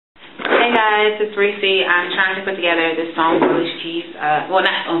guys, it's Reese. I'm trying to put together this song for Alicia Keys. I'm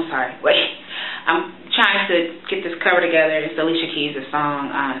trying to get this cover together. It's Alicia Keys' song,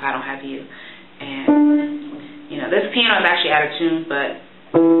 If I Don't Have You. And, you know, this piano is actually out of tune,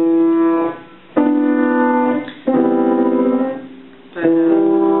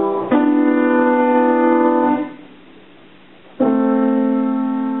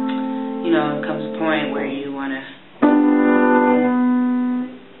 you know, it comes a point where you want to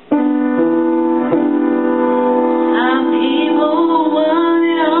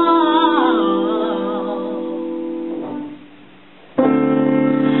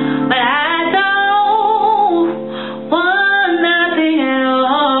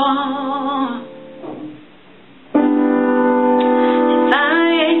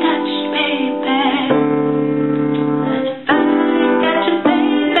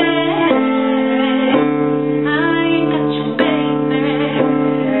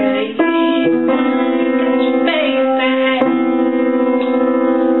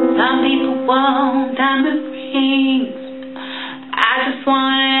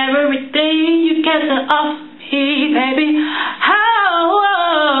off me, baby.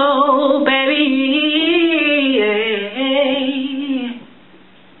 Oh, baby.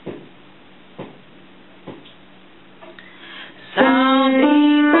 Some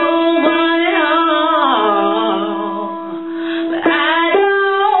people want it all, but I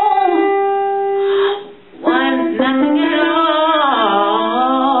don't want nothing at all.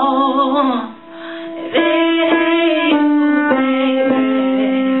 If it ain't you, baby,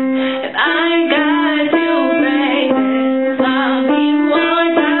 if I ain't got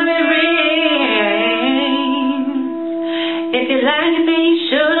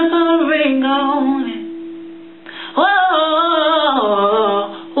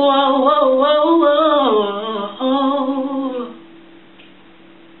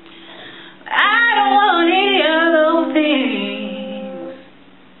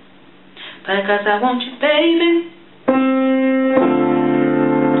because I want you, baby.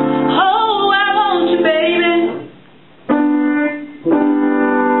 Oh, I want you, baby.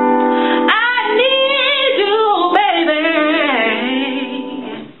 I need you, baby.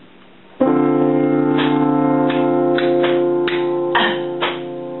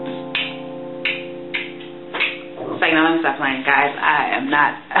 It's like, no, let me stop playing, guys. I am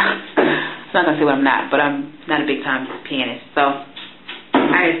not, I'm not going to say what I'm not, but I'm not a big time pianist, so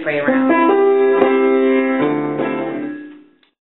I just play around.